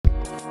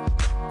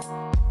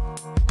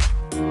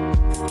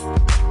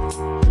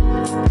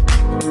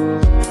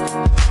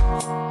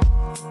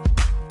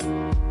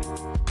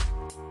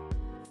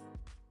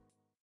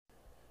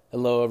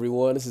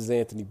This is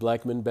Anthony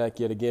Blackman back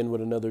yet again with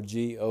another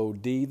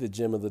GOD, the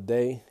Gem of the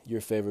Day,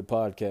 your favorite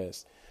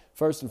podcast.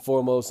 First and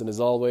foremost, and as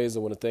always, I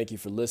want to thank you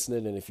for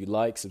listening, and if you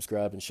like,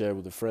 subscribe and share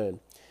with a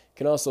friend. You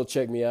can also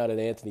check me out at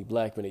Anthony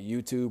Blackman at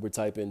YouTube or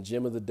type in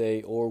Gem of the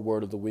Day or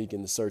Word of the Week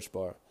in the search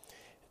bar.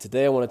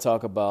 Today I want to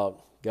talk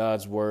about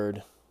God's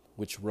Word,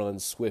 which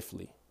runs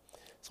swiftly.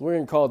 So we're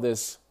going to call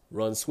this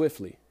Run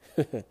Swiftly.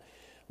 But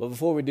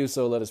before we do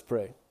so, let us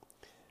pray.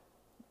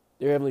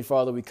 Dear Heavenly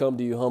Father, we come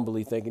to you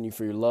humbly, thanking you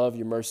for your love,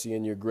 your mercy,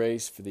 and your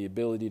grace, for the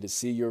ability to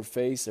see your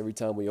face every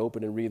time we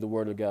open and read the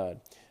Word of God.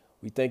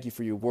 We thank you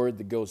for your Word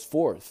that goes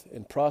forth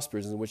and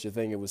prospers in which a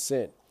thing it was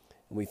sent.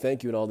 And we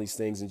thank you in all these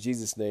things. In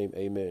Jesus' name,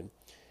 amen.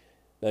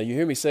 Now, you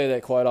hear me say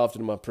that quite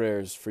often in my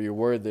prayers, for your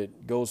Word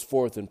that goes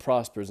forth and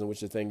prospers in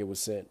which a thing it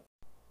was sent.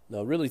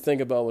 Now, really think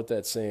about what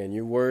that's saying.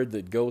 Your Word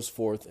that goes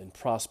forth and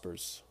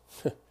prospers,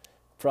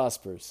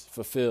 prospers,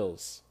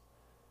 fulfills,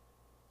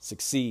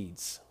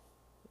 succeeds,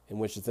 in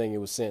which the thing it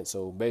was sent.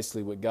 So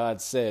basically what God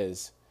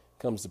says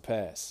comes to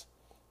pass.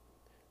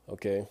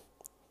 Okay?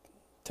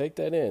 Take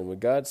that in.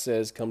 What God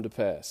says come to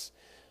pass.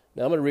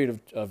 Now I'm going to read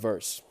a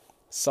verse.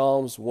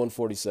 Psalms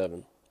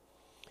 147.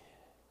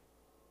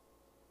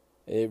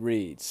 It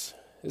reads,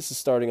 this is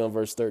starting on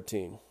verse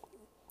 13.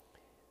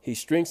 He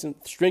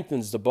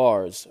strengthens the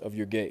bars of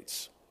your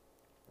gates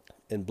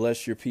and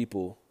bless your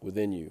people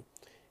within you.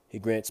 He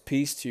grants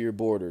peace to your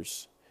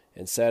borders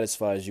and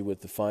satisfies you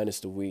with the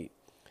finest of wheat.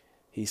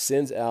 He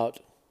sends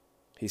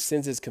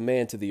his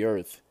command to the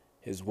earth.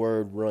 His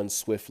word runs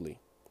swiftly.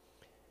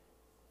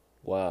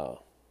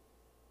 Wow.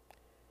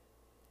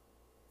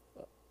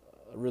 I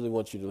really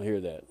want you to hear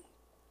that.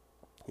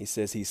 He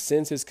says he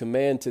sends his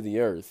command to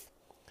the earth.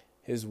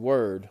 His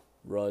word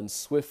runs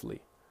swiftly.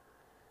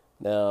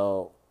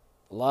 Now,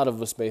 a lot of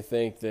us may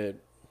think that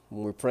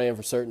when we're praying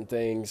for certain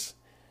things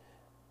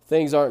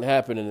aren't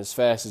happening as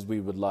fast as we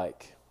would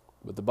like.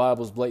 But the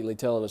Bible's blatantly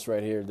telling us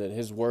right here that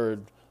his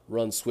word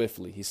runs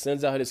swiftly. He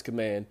sends out his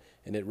command,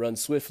 and it runs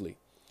swiftly.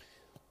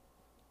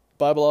 The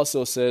Bible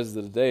also says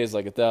that a day is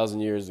like 1,000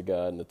 years to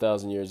God, and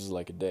 1,000 years is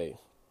like a day.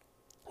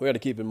 We got to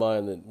keep in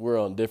mind that we're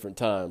on different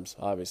times,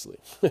 obviously.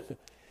 But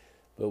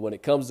when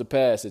it comes to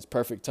pass, it's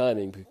perfect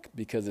timing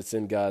because it's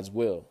in God's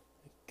will.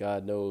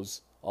 God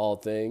knows all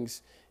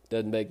things,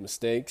 doesn't make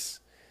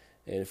mistakes,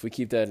 and if we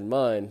keep that in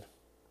mind,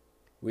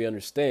 we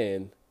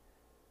understand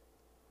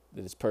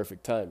that it's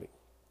perfect timing.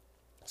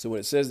 So when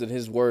it says that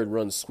his word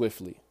runs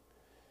swiftly,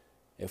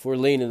 if we're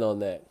leaning on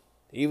that,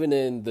 even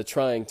in the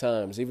trying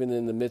times, even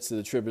in the midst of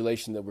the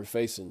tribulation that we're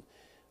facing,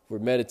 we're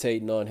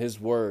meditating on his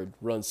word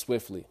runs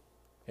swiftly.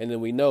 And then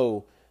we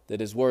know that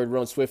his word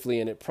runs swiftly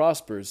and it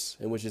prospers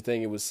in which a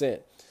thing it was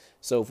sent.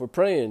 So if we're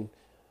praying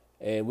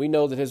and we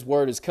know that his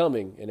word is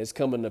coming and it's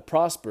coming to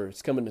prosper,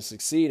 it's coming to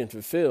succeed and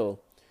fulfill,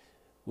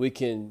 we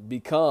can be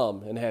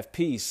calm and have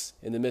peace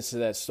in the midst of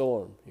that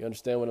storm. You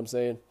understand what I'm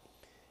saying?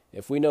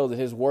 If we know that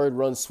his word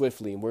runs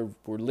swiftly and we're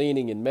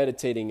leaning and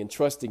meditating and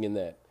trusting in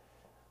that,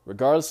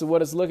 regardless of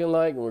what it's looking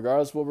like, and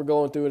regardless of what we're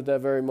going through at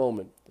that very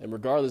moment, and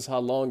regardless how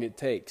long it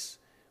takes,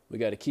 we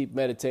got to keep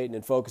meditating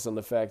and focus on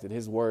the fact that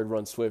his word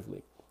runs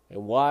swiftly.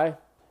 And why?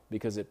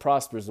 Because it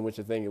prospers in which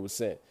a thing it was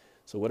sent.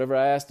 So whatever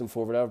I asked him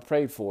for, whatever I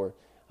prayed for,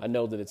 I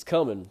know that it's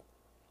coming,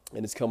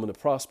 and it's coming to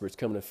prosper. It's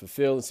coming to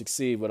fulfill and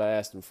succeed what I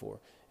asked him for.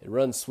 It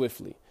runs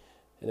swiftly.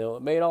 You know,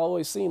 it may not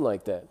always seem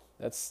like that.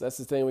 That's the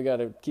thing we got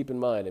to keep in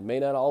mind. It may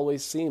not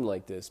always seem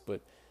like this,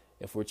 but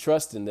if we're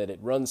trusting that it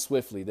runs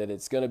swiftly, that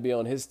it's going to be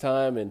on his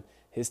time and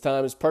his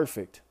time is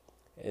perfect.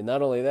 And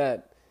not only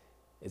that,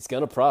 it's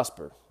going to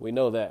prosper. We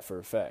know that for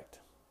a fact.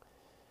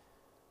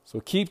 So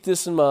keep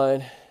this in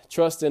mind,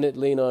 trust in it,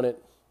 lean on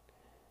it,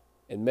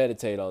 and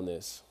meditate on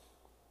this.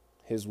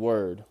 His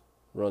word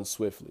runs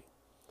swiftly.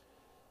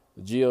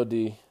 The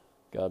GOD,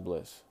 God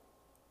bless.